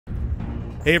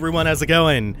Hey everyone, how's it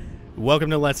going?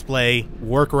 Welcome to Let's Play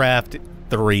Warcraft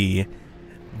 3.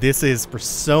 This is, for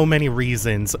so many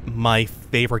reasons, my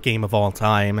favorite game of all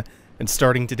time. And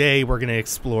starting today, we're going to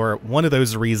explore one of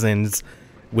those reasons,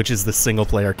 which is the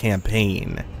single-player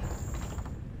campaign.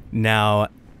 Now,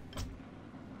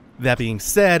 that being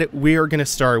said, we are going to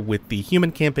start with the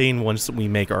human campaign once we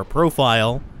make our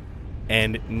profile,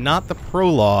 and not the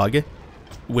prologue,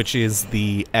 which is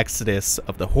the Exodus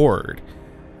of the Horde.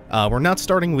 We're not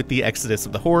starting with the Exodus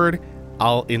of the Horde.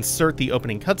 I'll insert the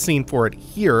opening cutscene for it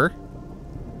here.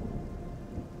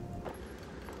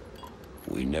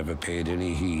 We never paid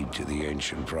any heed to the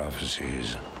ancient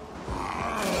prophecies.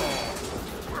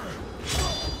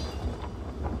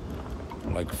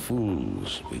 Like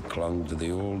fools, we clung to the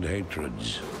old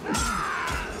hatreds.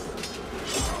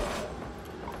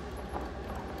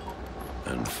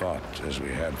 And fought as we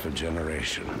had for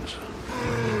generations.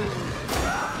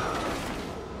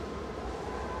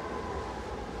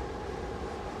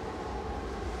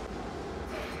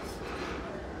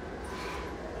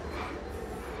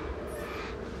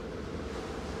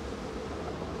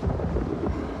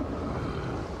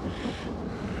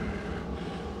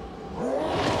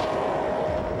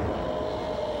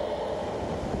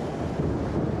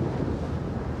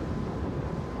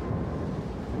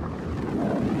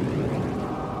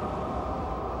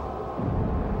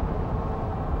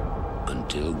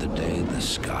 Until the day the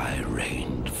sky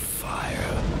rained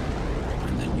fire,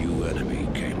 and the new enemy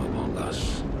came among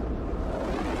us.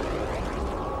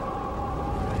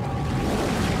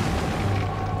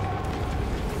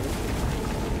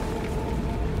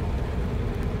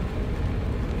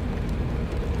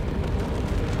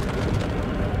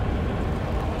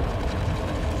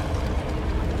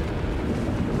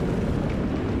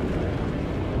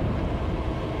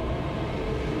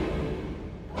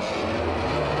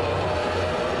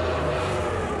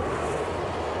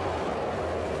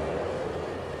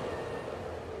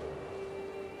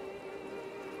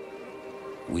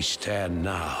 We stand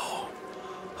now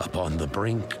upon the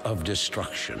brink of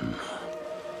destruction,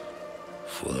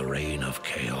 for the reign of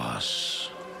chaos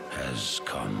has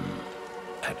come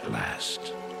at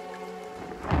last.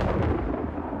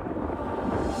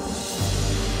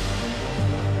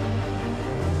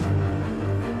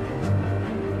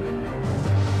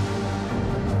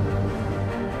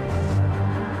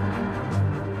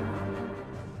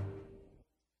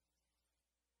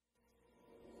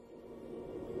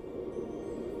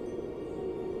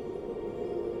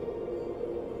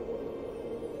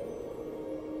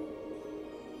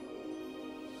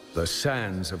 The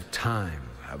sands of time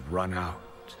have run out,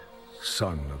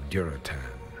 son of Duratan.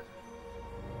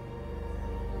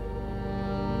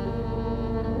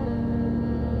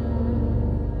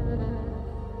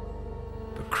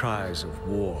 The cries of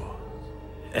war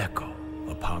echo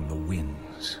upon the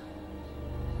winds.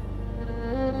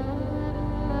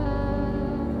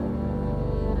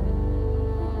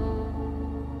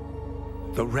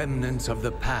 The remnants of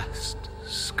the past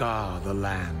scar the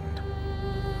land.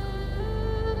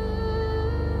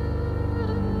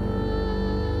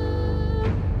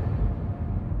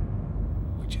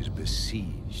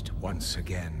 Besieged once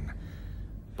again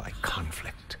by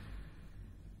conflict.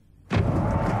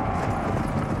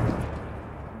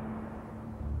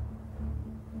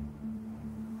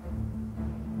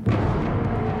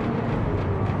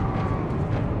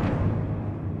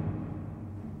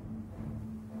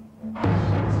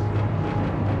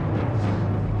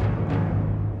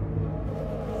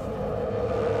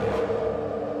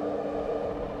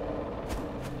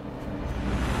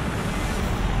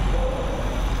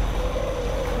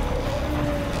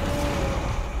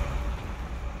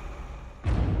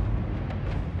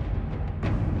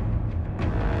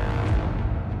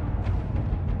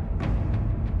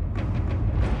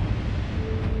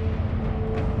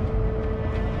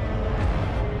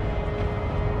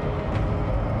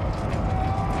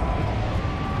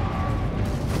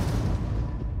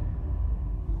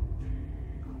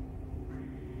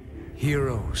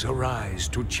 Heroes arise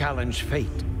to challenge fate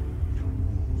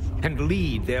and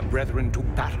lead their brethren to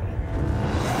battle.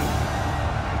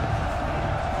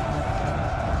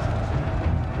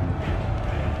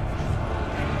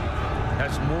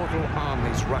 As mortal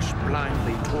armies rush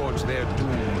blindly towards their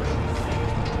doom,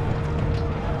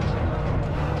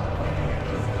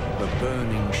 the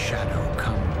burning shadow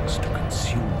comes to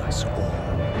consume us all.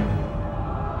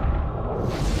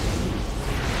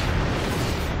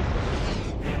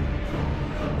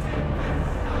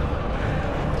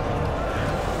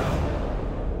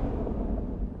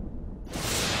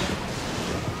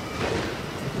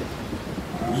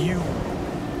 You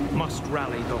must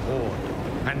rally the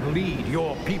Horde. and lead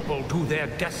your people to their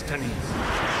destinies.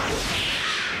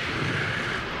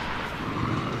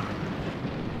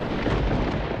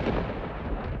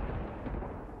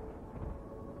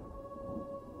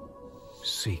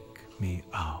 Seek me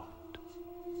out.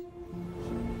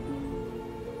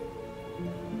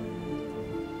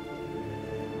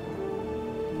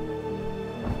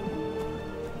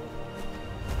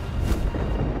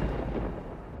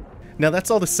 Now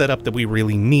that's all the setup that we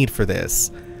really need for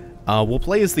this. We'll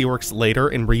play as the orcs later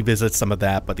and revisit some of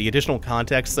that, but the additional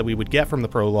context that we would get from the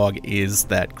prologue is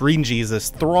that Green Jesus,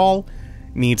 Thrall,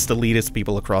 needs to lead his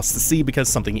people across the sea because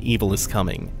something evil is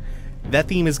coming. That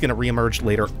theme is going to reemerge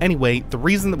later anyway. The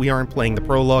reason that we aren't playing the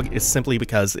prologue is simply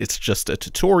because it's just a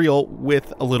tutorial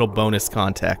with a little bonus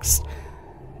context.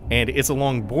 And it's a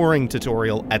long, boring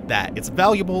tutorial at that. It's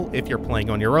valuable if you're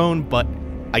playing on your own, but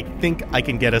I think I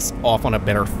can get us off on a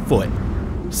better foot.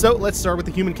 So let's start with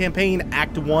the human campaign,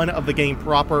 Act 1 of the game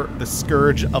proper, The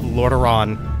Scourge of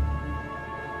Lordaeron.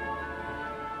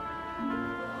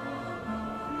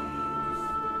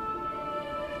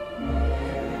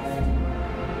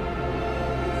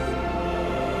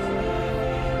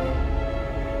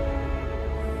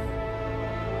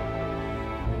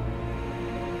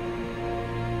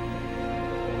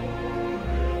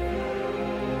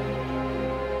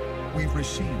 We've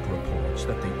received reports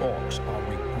that the Orcs are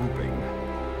regrouping.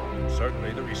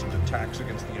 Certainly the recent attacks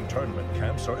against the internment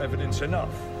camps are evidence enough.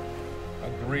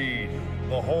 Agreed.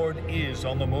 The Horde is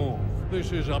on the move.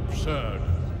 This is absurd.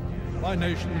 My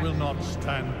nation will not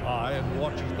stand by and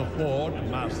watch as the Horde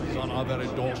masses on our very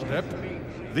doorstep.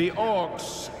 The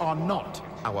Orcs are not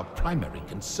our primary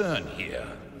concern here.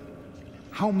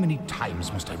 How many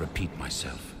times must I repeat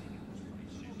myself?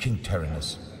 King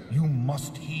Tyrannus, you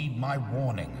must heed my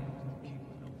warning.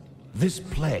 This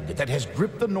plague that has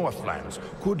gripped the Northlands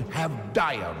could have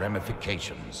dire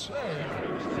ramifications.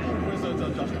 Wizards are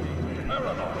just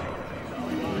paranoid.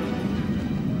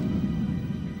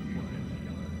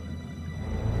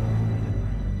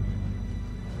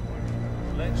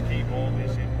 Let's keep all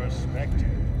this in perspective.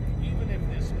 Even if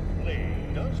this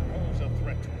plague does pose a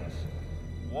threat to us,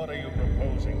 what are you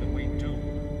proposing that we do?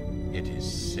 It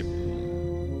is simple.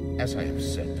 As I have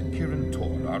said, the Kirin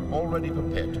Tor are already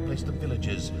prepared to place the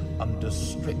villages under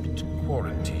strict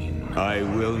quarantine. I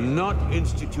will not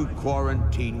institute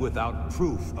quarantine without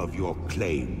proof of your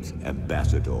claims,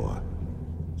 Ambassador.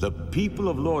 The people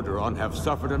of Lordaeron have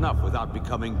suffered enough without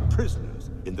becoming prisoners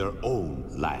in their own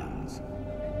lands.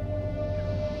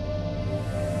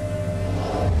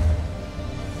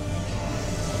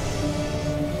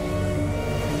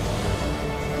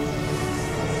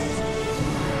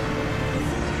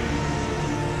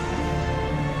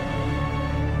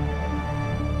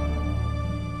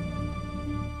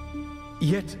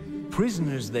 Yet,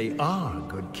 prisoners they are,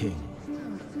 good king.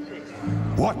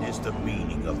 What is the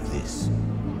meaning of this?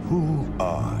 Who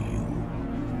are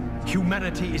you?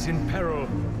 Humanity is in peril.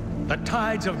 The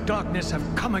tides of darkness have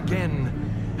come again,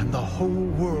 and the whole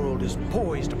world is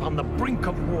poised upon the brink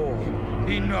of war.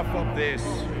 Enough of this.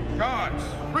 Guards,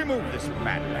 remove this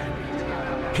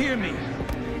madman. Hear me.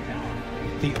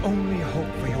 The only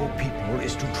hope for your people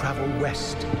is to travel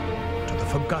west, to the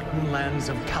forgotten lands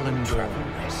of Kalimdor.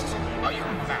 Are you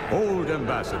mad? Old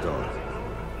Ambassador,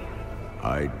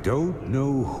 I don't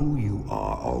know who you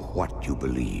are or what you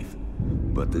believe,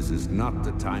 but this is not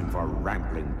the time for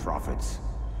rambling prophets.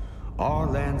 Our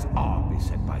lands are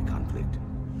beset by conflict,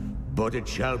 but it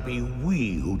shall be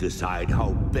we who decide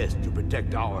how best to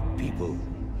protect our people,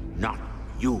 not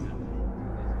you.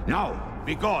 Now,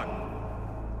 be gone!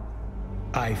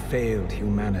 I failed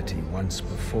humanity once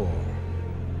before,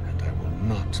 and I will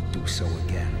not do so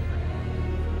again.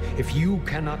 If you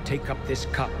cannot take up this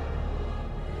cup,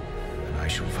 then I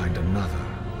shall find another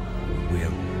who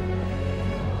will.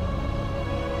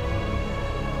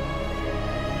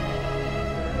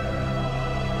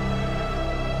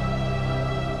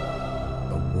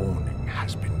 The warning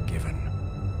has been given.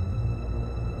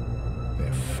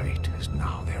 Their fate is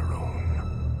now their own.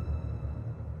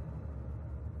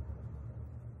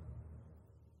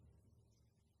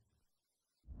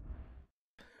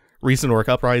 Recent orc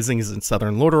uprisings in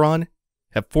southern Lordaeron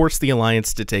have forced the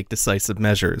Alliance to take decisive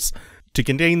measures. To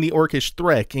contain the orcish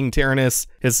threat, King Tyrannus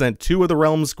has sent two of the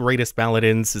realm's greatest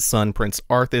paladins, his son Prince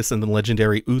Arthas and the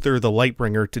legendary Uther the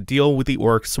Lightbringer, to deal with the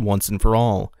orcs once and for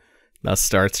all. Thus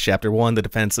starts Chapter 1, The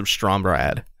Defense of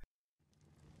Strombrad.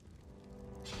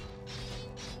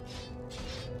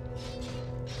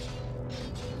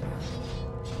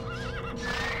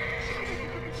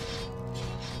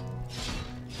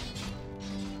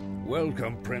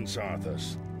 Welcome, Prince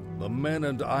Arthas. The men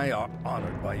and I are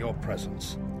honored by your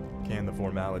presence. Can the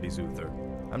formalities, Uther.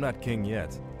 I'm not king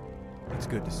yet. It's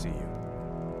good to see you.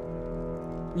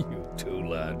 You too,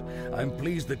 lad. I'm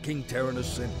pleased that King Tyrannus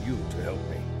sent you to help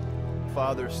me.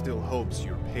 Father still hopes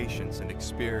your patience and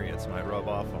experience might rub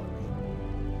off on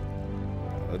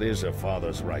me. It is a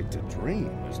father's right to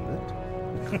dream, isn't it?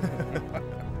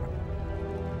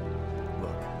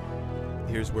 Look,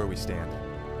 here's where we stand.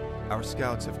 Our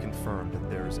scouts have confirmed that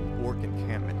there is an orc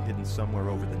encampment hidden somewhere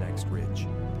over the next ridge.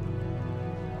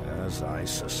 As I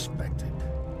suspected.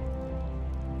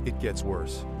 It gets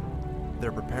worse.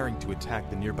 They're preparing to attack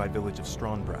the nearby village of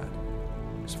Strombrad.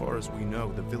 As far as we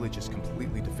know, the village is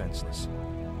completely defenseless.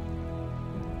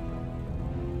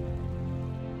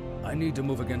 I need to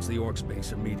move against the Orcs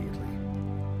base immediately.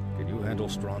 Can you handle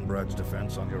Strombrads'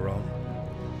 defense on your own?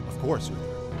 Of course,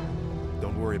 Uther.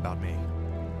 Don't worry about me.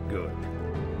 Good.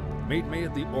 Meet me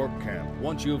at the Orc camp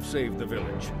once you've saved the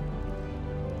village.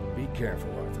 Be careful,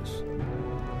 Arthas.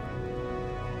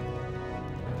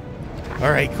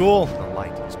 Alright, cool. The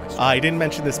light is my strength. I didn't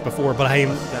mention this before, but I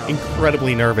am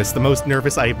incredibly nervous. The most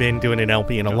nervous I've been doing an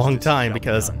LP in a long time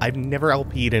because I've never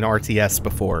LP'd an RTS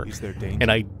before.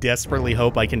 And I desperately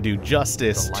hope I can do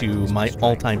justice to my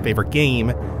all-time favorite game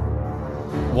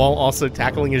while also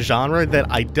tackling a genre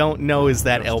that I don't know is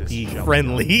that LP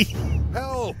friendly.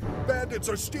 Help! Bandits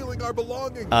are stealing our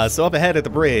belongings! So up ahead at the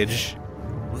bridge,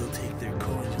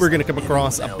 we're going to come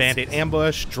across a bandit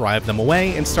ambush, drive them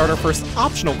away, and start our first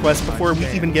optional quest before we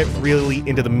even get really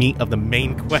into the meat of the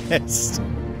main quest.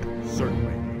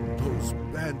 Certainly. Those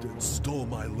bandits stole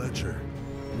my ledger.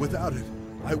 Without it,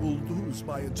 I will lose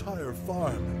my entire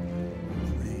farm.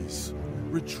 Please,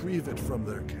 retrieve it from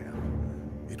their camp.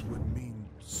 It would mean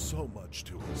so much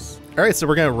to us. Alright, so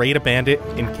we're going to raid a bandit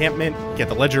encampment, get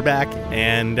the ledger back,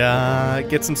 and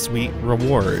get some sweet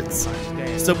rewards.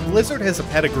 So Blizzard has a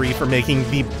pedigree for making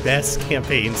the best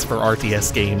campaigns for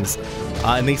RTS games,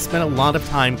 and they spent a lot of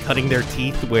time cutting their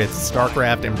teeth with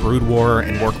StarCraft and Brood War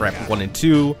and Warcraft 1 and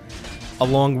 2,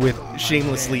 along with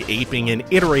shamelessly aping and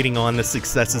iterating on the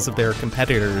successes of their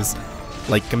competitors,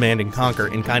 like Command & Conquer,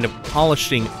 and kind of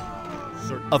polishing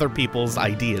other people's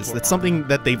ideas. That's something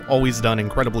that they've always done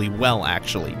incredibly well,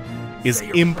 actually, is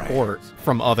import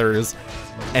from others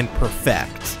and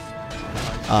perfect.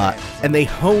 And they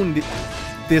honed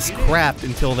this craft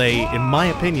until they, in my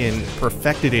opinion,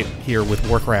 perfected it here with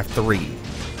Warcraft 3.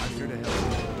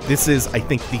 This is, I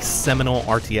think, the seminal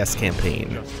RTS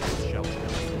campaign.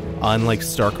 Unlike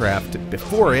StarCraft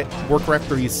before it, Warcraft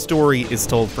 3's story is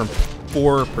told from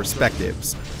 4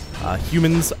 perspectives.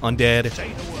 Humans, Undead,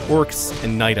 Orcs,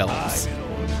 and Night Elves.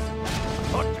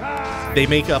 They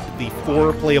make up the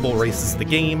 4 playable races of the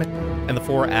game, and the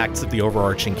 4 acts of the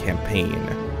overarching campaign.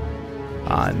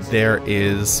 There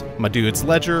is my dude's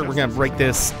ledger. We're going to break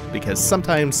this because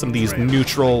sometimes some of these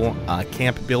neutral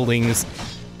camp buildings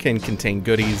can contain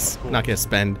goodies. Not going to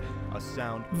spend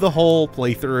the whole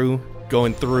playthrough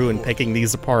going through and picking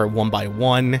these apart one by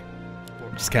one.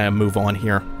 Just kind of move on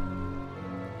here.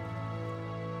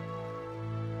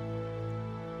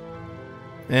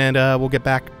 And we'll get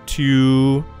back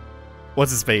to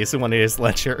what's his face and one of his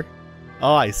ledger.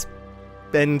 Oh, I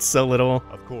spend so little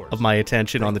of my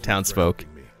attention on the townsfolk.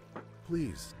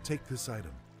 Please take this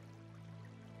item.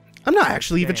 I'm not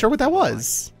actually even sure what that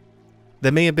was.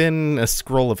 That may have been a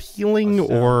scroll of healing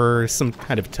or some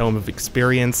kind of tome of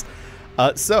experience.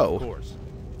 So,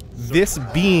 this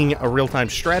being a real-time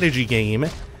strategy game,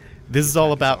 this is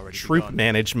all about troop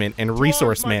management and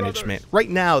resource management. Right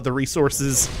now, the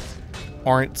resources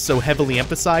aren't so heavily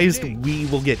emphasized. We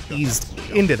will get eased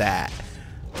into that.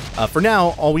 For now,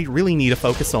 all we really need to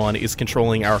focus on is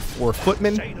controlling our 4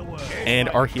 footmen and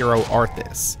our hero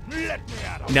Arthas.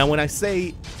 Now, when I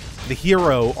say the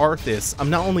hero Arthas, I'm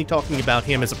not only talking about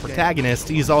him as a protagonist,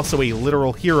 he's also a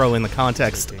literal hero in the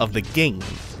context of the game.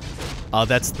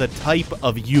 That's the type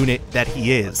of unit that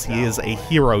he is. He is a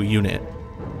hero unit.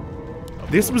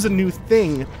 This was a new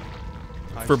thing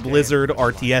for Blizzard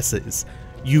RTSs.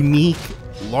 Unique,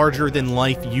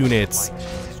 larger-than-life units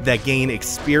that gain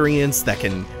experience, that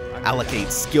can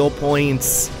allocate skill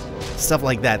points, stuff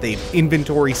like that. They have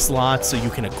inventory slots so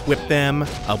you can equip them.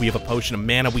 We have a potion of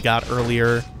mana we got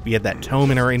earlier. We had that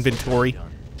tome in our inventory.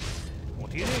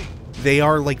 They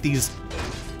are like these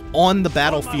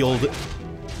on-the-battlefield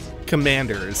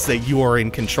commanders that you are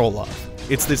in control of.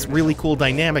 It's this really cool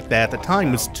dynamic that at the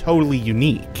time was totally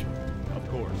unique.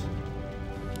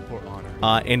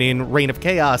 And in Reign of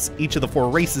Chaos, each of the 4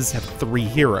 races have 3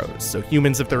 heroes. So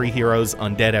humans have 3 heroes,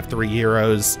 undead have 3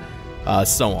 heroes,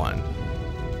 so on.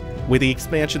 With the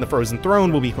expansion The Frozen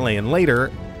Throne we'll be playing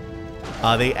later,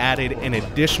 they added an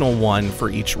additional one for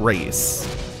each race.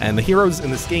 And the heroes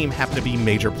in this game happen to be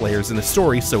major players in the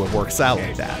story, so it works out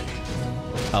like that.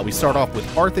 We start off with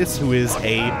Arthas, who is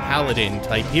a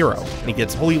paladin-type hero. And he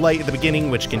gets Holy Light at the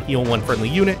beginning, which can heal one friendly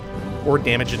unit, or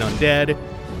damage an undead.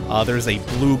 There's a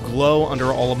blue glow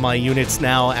under all of my units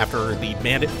now after the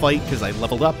bandit fight, because I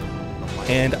leveled up.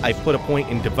 And I put a point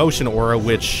in Devotion Aura,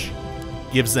 which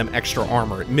gives them extra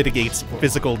armor. It mitigates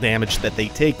physical damage that they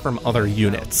take from other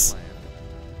units.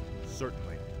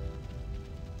 Certainly.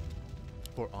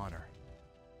 For honor.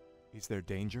 Is there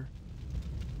danger?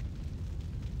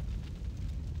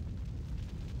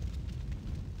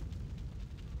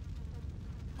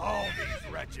 Haul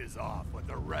these wretches off with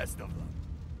the rest of them.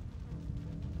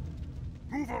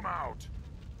 Move them out!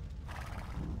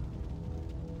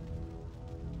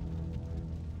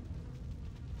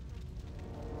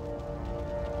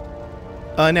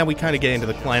 Now we kind of get into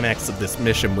the climax of this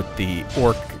mission with the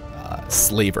Orc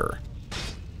Slaver.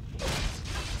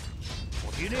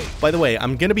 By the way,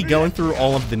 I'm going to be going through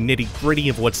all of the nitty-gritty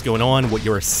of what's going on, what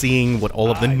you're seeing, what all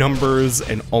of the numbers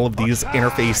and all of these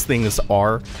interface things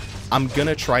are. I'm going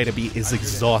to try to be as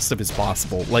exhaustive as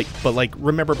possible. But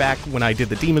remember back when I did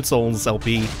the Demon Souls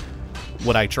LP,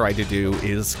 what I tried to do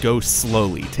is go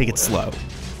slowly, take it slow.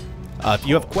 If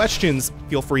you have questions,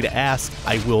 feel free to ask.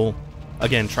 I will,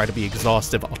 again, try to be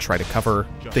exhaustive. I'll try to cover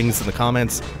things in the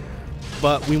comments.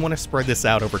 But we want to spread this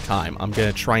out over time. I'm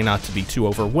going to try not to be too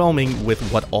overwhelming with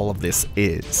what all of this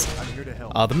is.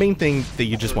 The main thing that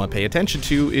you just want to pay attention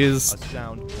to is,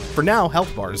 for now,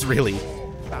 health bars, really.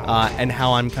 And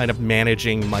how I'm kind of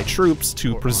managing my troops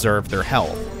to preserve their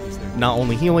health. Not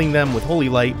only healing them with Holy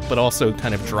Light, but also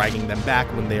kind of dragging them back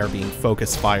when they are being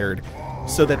focus fired,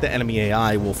 so that the enemy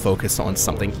AI will focus on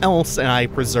something else and I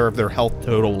preserve their health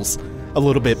totals a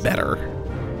little bit better.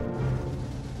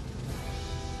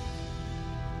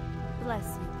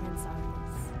 Bless you, Prince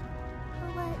Arthas.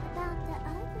 But what about the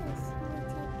others who were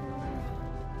taken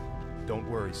away? Don't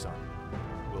worry, son.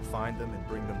 We'll find them and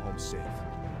bring them home safe.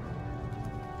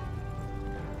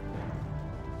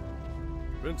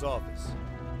 Prince Arthas,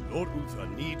 Lord Uther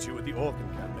needs you at the Orc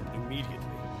encampment immediately.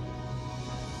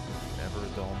 Never a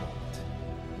dull moment.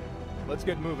 Let's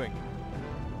get moving.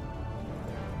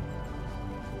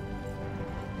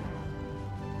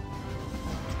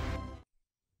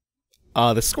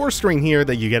 The score string here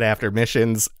that you get after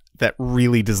missions, that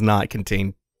really does not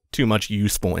contain too much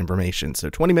useful information.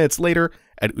 So 20 minutes later,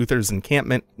 at Uther's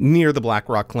encampment near the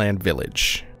Blackrock clan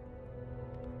village.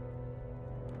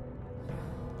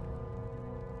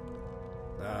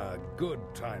 Good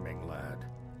timing, lad.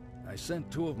 I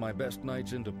sent 2 of my best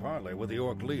knights into parley with the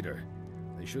Orc leader.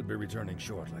 They should be returning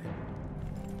shortly.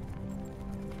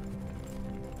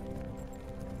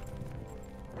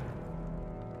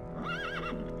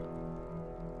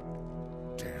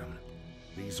 Damn.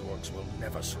 These Orcs will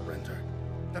never surrender.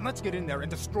 Then let's get in there and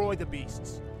destroy the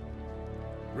beasts.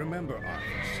 Remember,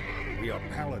 Arthas, we are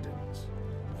paladins.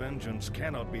 Vengeance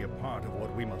cannot be a part of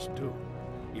what we must do.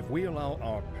 If we allow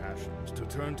our passions to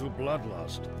turn to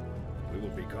bloodlust, we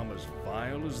will become as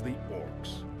vile as the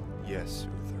Orcs. Yes,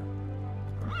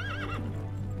 Uther.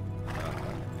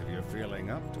 If you're feeling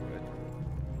up to it,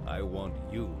 I want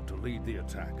you to lead the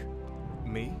attack.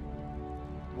 Me?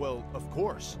 Well, of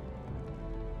course.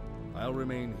 I'll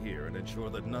remain here and ensure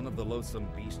that none of the loathsome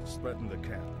beasts threaten the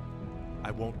camp.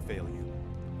 I won't fail you.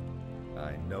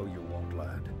 I know you won't,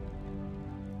 lad.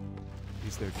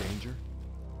 Is there danger?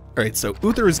 Alright, so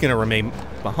Uther is going to remain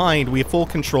behind. We have full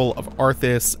control of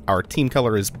Arthas. Our team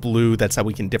color is blue. That's how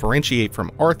we can differentiate from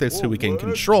Arthas, who we can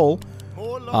control,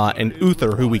 and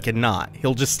Uther, who we cannot.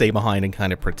 He'll just stay behind and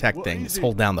kind of protect things,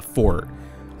 hold down the fort,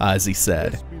 as he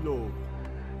said.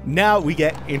 Now we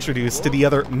get introduced to the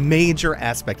other major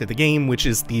aspect of the game, which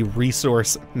is the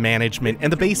resource management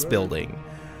and the base building.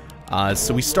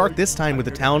 So we start this time with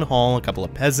a town hall, a couple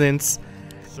of peasants,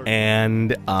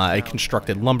 and a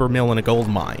constructed lumber mill and a gold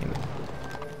mine.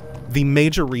 The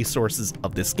major resources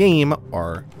of this game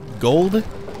are gold,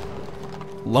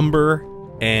 lumber,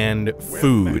 and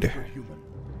food.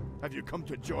 Have you come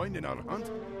to join in our hunt?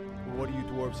 What are you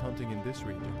dwarves hunting in this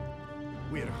region?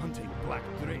 We're hunting black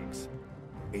drakes.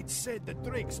 It's said that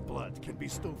drake's blood can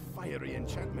bestow fiery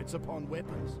enchantments upon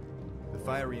weapons. The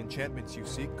fiery enchantments you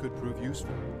seek could prove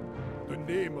useful. The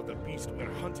name of the beast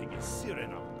we're hunting is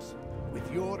Sirenox. With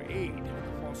your aid,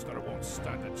 the monster won't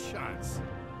stand a chance.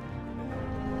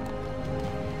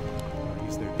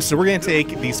 So we're going to take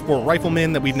these 4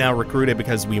 riflemen that we've now recruited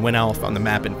because we went off on the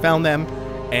map and found them,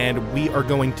 and we are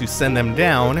going to send them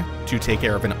down to take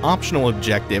care of an optional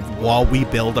objective while we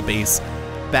build a base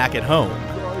back at home.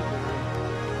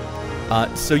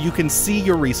 So you can see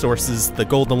your resources, the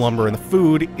gold, the lumber, and the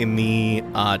food in the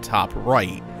top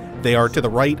right. They are to the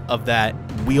right of that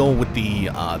wheel with the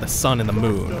sun and the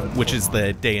moon, which is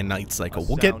the day and night cycle.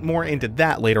 We'll get more into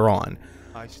that later on.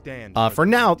 For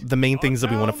now, the main things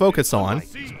that we want to focus on...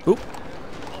 Oop,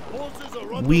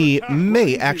 we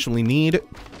may actually need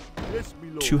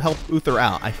to help Uther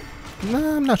out.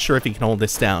 I'm not sure if he can hold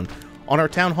this down. On our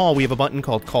town hall, we have a button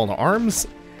called Call to Arms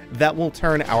that will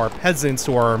turn our peasants,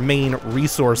 who are our main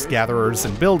resource gatherers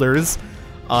and builders,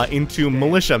 into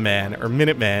militiamen or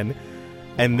minutemen,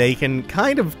 and they can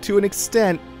kind of, to an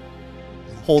extent,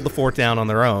 hold the fort down on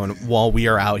their own while we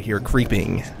are out here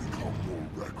creeping.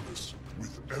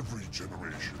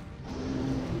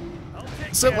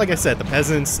 So, like I said, the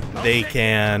peasants, they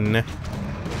can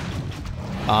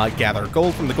gather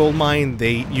gold from the gold mine.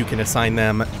 You can assign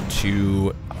them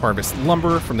to harvest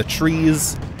lumber from the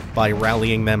trees by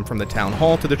rallying them from the town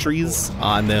hall to the trees,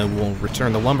 and then we'll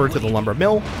return the lumber to the lumber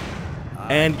mill.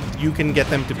 And you can get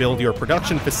them to build your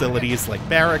production facilities like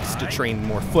barracks to train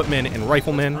more footmen and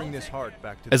riflemen,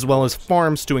 as well as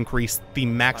farms to increase the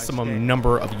maximum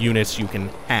number of units you can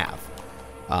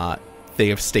have. They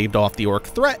have staved off the orc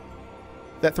threat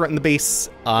that threatened the base.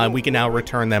 We can now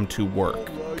return them to work.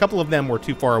 A couple of them were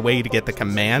too far away to get the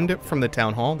command from the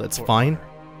town hall. That's fine.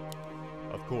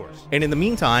 Of course. And in the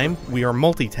meantime, we are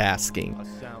multitasking.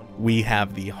 We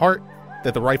have the heart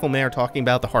that the riflemen are talking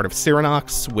about, the Heart of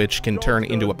Cyranox, which can turn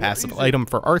into a passive item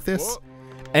for Arthas.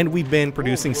 And we've been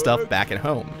producing stuff back at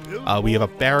home. We have a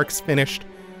barracks finished,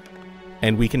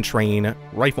 and we can train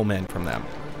riflemen from them.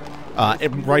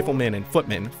 Riflemen and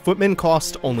footmen. Footmen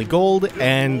cost only gold,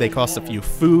 and they cost a few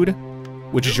food,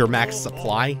 which is your max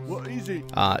supply.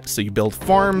 So you build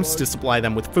farms to supply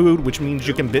them with food, which means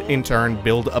you can in turn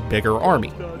build a bigger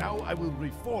army. Now I will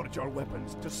reforge our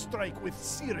weapons to strike with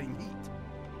searing heat.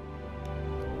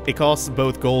 It costs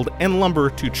both gold and lumber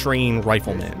to train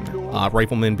riflemen.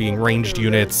 Riflemen being ranged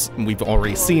units, we've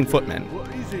already seen footmen.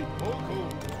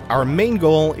 Our main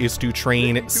goal is to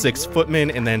train 6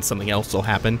 footmen, and then something else will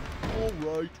happen.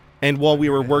 And while we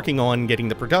were working on getting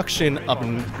the production up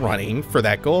and running for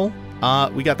that goal,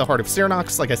 we got the Heart of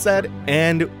Cyranox, like I said,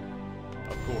 and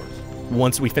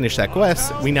once we finish that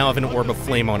quest, we now have an Orb of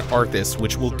Flame on Arthas,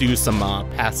 which will do some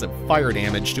passive fire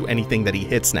damage to anything that he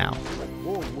hits now.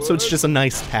 So it's just a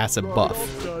nice passive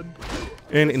buff.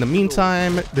 And in the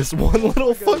meantime, this one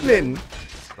little footman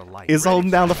is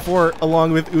holding down the fort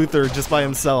along with Uther just by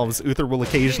themselves. Uther will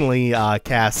occasionally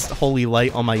cast Holy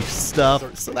Light on my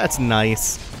stuff, so that's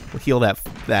nice. We'll heal that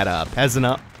peasant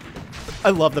up.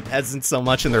 I love the peasants so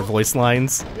much and their voice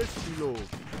lines.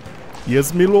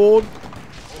 Yes, me lord.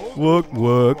 Work,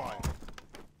 work.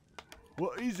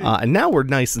 And now we're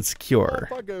nice and secure.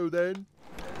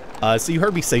 So you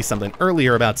heard me say something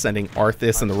earlier about sending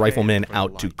Arthas and the riflemen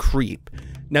out to creep.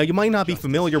 Now, you might not be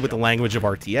familiar with the language of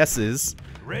RTSs,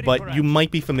 but you might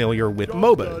be familiar with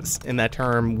MOBAs, and that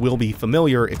term will be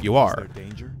familiar if you are.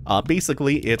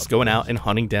 Basically, it's going out and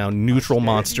hunting down neutral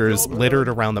monsters littered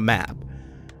around the map.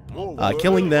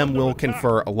 Killing them will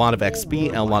confer a lot of XP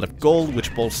and a lot of gold,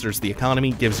 which bolsters the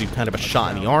economy, gives you kind of a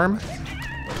shot in the arm.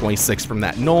 26 from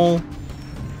that knoll.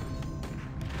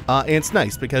 And it's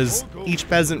nice because each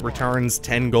peasant returns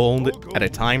 10 gold at a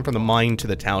time from the mine to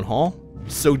the town hall.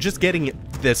 So just getting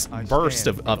this burst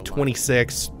of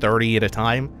 26, 30 at a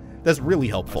time, that's really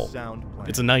helpful.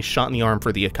 It's a nice shot in the arm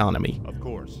for the economy. Of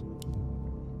course.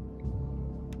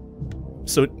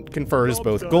 So it confers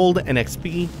both gold and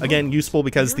XP. Again, useful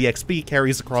because the XP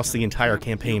carries across the entire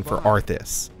campaign for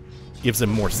Arthas. Gives him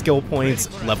more skill points,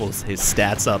 levels his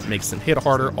stats up, makes him hit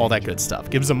harder, all that good stuff.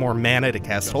 Gives him more mana to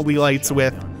cast Holy Lights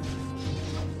with.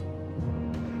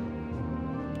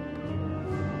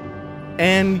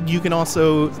 And you can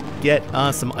also get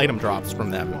some item drops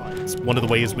from them. It's one of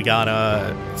the ways we got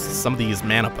some of these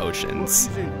mana potions.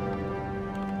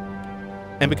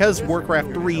 And because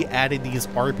Warcraft 3 added these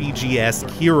RPG-esque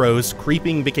heroes,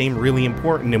 creeping became really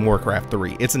important in Warcraft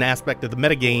 3. It's an aspect of the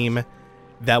metagame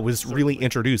that was really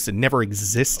introduced and never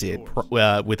existed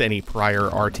with any prior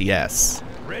RTS.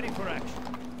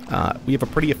 We have a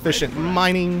pretty efficient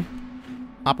mining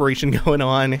operation going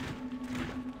on.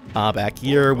 Back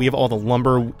here, we have all the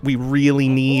lumber we really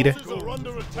need.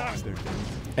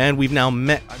 And we've now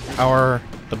met our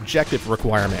objective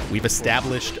requirement. We've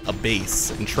established a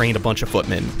base and trained a bunch of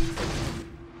footmen.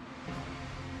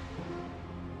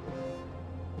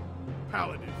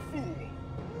 Paladin fool!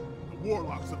 The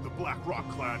warlocks of the Black Rock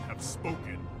clan have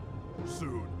spoken.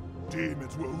 Soon,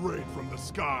 demons will rain from the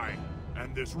sky,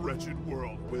 and this wretched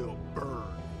world will burn.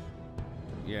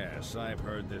 Yes, I've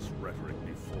heard this rhetoric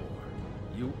before.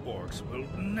 You orcs will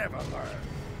never learn.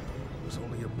 It was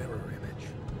only a mirror image.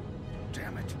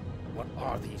 Damn it. What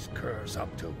are these curs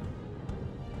up to?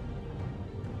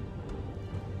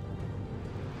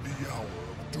 The hour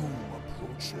of doom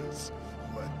approaches.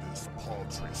 Let this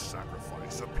paltry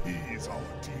sacrifice appease our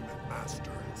demon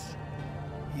masters.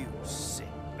 You sick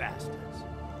bastards.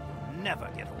 You'll never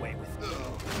get away with me.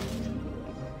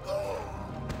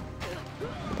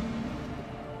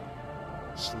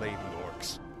 Slay the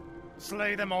orcs.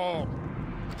 Slay them all!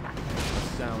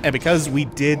 And because we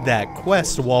did that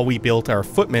quest while we built our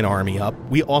footman army up,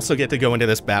 we also get to go into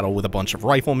this battle with a bunch of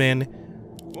riflemen,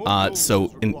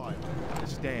 so an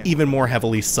even more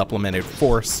heavily supplemented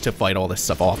force to fight all this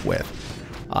stuff off with.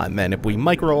 And then if we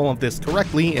micro all of this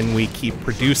correctly and we keep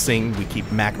producing, we keep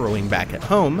macroing back at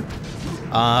home,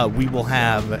 we will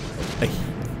have a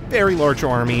very large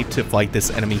army to fight this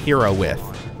enemy hero with.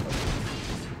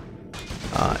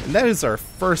 And that is our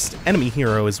first enemy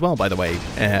hero as well, by the way,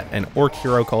 an orc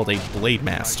hero called a Blade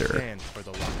Master.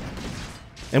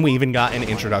 And we even got an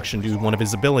introduction to one of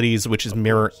his abilities, which is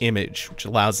Mirror Image, which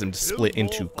allows him to split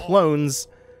into clones.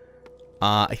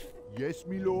 Yes,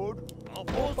 my lord.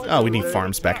 Oh, we need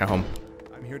farms back at home.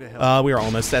 We are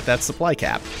almost at that supply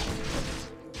cap.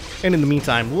 And in the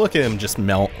meantime, look at him just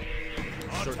melt.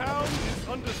 Our town is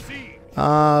under siege.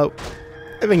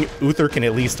 I think Uther can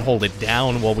at least hold it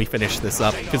down while we finish this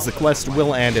up, because the quest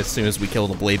will end as soon as we kill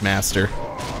the Blade Master.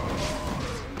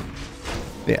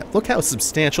 Yeah, look how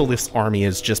substantial this army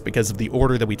is just because of the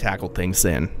order that we tackled things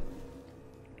in.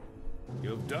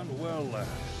 You've done well, lad.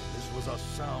 This was a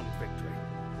sound victory.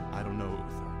 I don't know,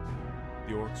 Uther.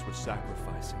 The orcs were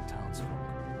sacrificing townsfolk.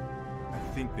 I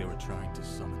think they were trying to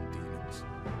summon demons.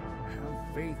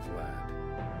 Have faith, lad.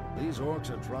 These orcs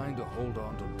are trying to hold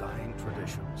on to dying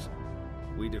traditions.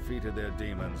 We defeated their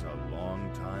demons a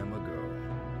long time ago.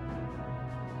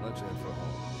 Let's head for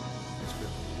home. It's been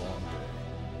a long day.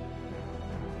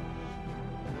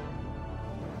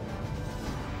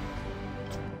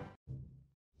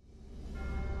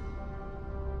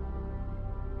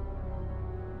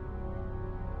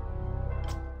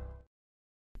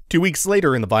 2 weeks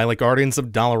later in the Violet Gardens of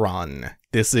Dalaran,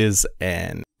 this is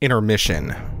an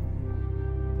intermission.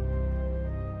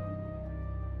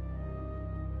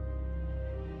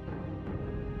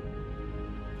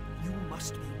 You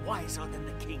must be wiser than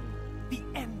the king. The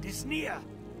end is near.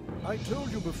 I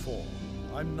told you before,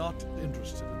 I'm not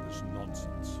interested in this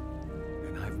nonsense.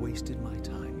 And I've wasted my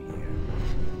time here.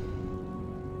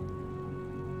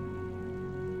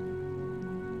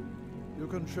 You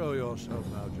can show yourself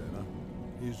now, Jaina.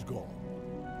 He's gone.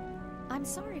 I'm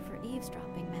sorry for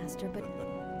eavesdropping, Master, but...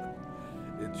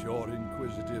 It's your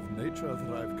inquisitive nature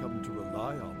that I've come to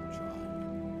rely on,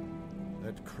 child.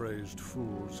 That crazed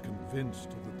fool's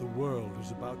convinced that the world is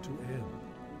about to end.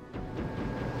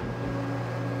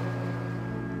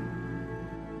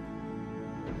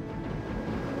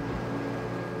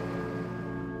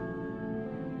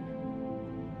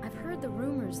 I've heard the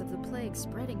rumors of the plague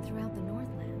spreading throughout the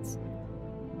Northlands.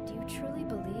 Do you truly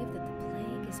believe that the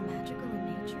plague is magical in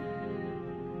nature?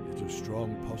 It's a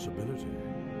strong possibility.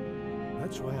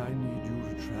 That's why I need you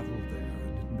to travel there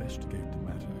and investigate the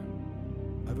matter.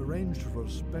 I've arranged for a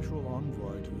special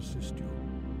envoy to assist you.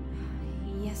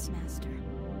 Yes, Master.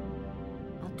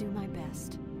 I'll do my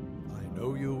best. I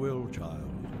know you will,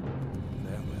 child.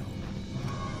 Farewell.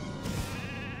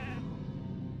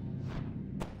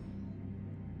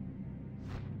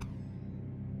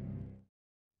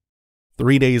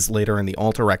 3 days later in the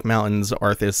Alterac Mountains,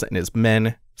 Arthas and his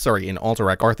men... in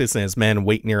Alterac, Arthas and his men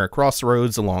wait near a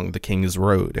crossroads along the King's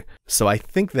Road. So I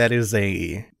think that is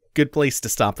a good place to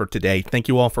stop for today. Thank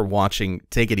you all for watching.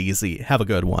 Take it easy. Have a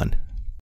good one.